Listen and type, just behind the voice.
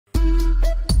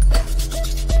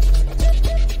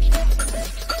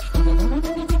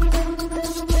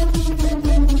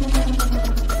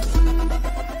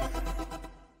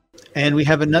And we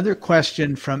have another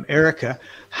question from Erica.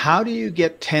 How do you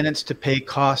get tenants to pay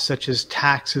costs such as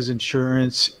taxes,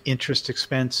 insurance, interest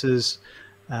expenses?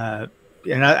 And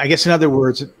I guess, in other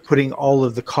words, putting all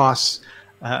of the costs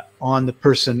on the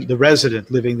person, the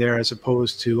resident living there, as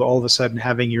opposed to all of a sudden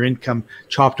having your income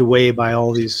chopped away by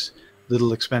all these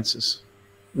little expenses.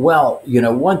 Well,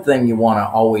 one thing you want to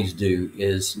always do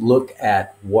is look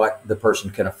at what the person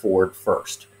can afford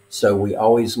first. So we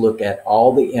always look at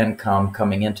all the income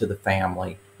coming into the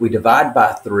family. We divide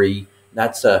by 3.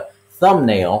 That's a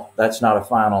thumbnail. That's not a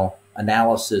final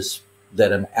analysis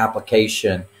that an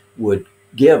application would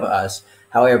give us.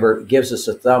 However, it gives us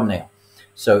a thumbnail.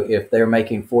 So if they're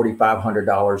making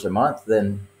 $4,500 a month,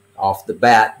 then off the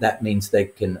bat, that means they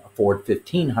can afford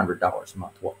 $1,500 a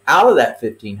month. Well, out of that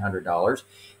 $1,500,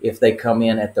 if they come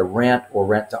in at the rent or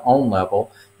rent to own level,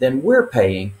 then we're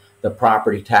paying the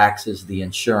property taxes, the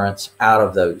insurance out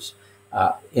of those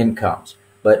incomes.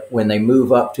 But when they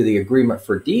move up to the agreement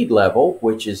for deed level,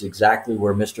 which is exactly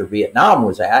where Mr. Vietnam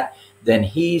was at, then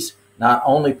he's not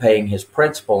only paying his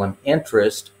principal and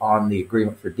interest on the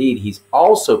agreement for deed, he's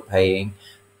also paying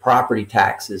property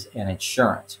taxes and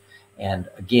insurance. And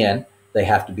again, they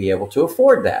have to be able to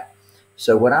afford that.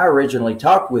 So when I originally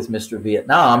talked with Mr.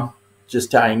 Vietnam,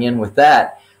 just tying in with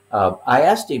that, I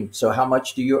asked him, so how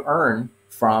much do you earn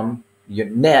from your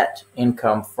net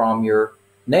income from your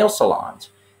nail salons?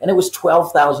 And it was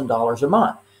 $12,000 a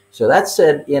month. So that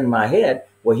said in my head,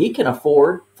 well, he can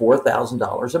afford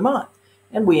 $4,000 a month.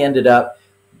 And we ended up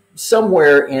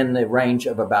somewhere in the range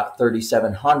of about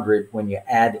 $3,700 when you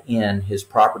add in his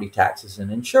property taxes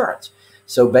and insurance.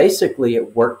 So basically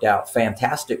it worked out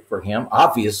fantastic for him.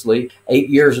 Obviously, 8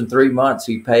 years and 3 months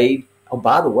he paid. Oh,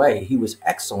 by the way, he was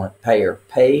excellent payer.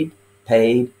 Paid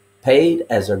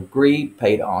as agreed,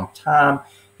 paid on time.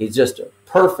 He's just a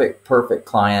perfect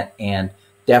client, and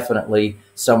definitely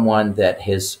someone that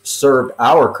has served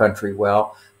our country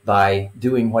well by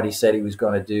doing what he said he was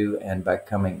going to do and by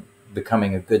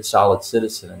becoming a good, solid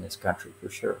citizen in this country for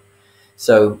sure.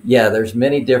 So yeah, there's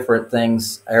many different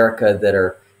things, Erica, that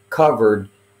are covered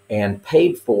and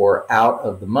paid for out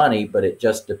of the money, but it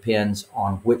just depends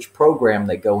on which program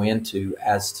they go into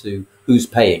as to who's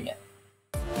paying it.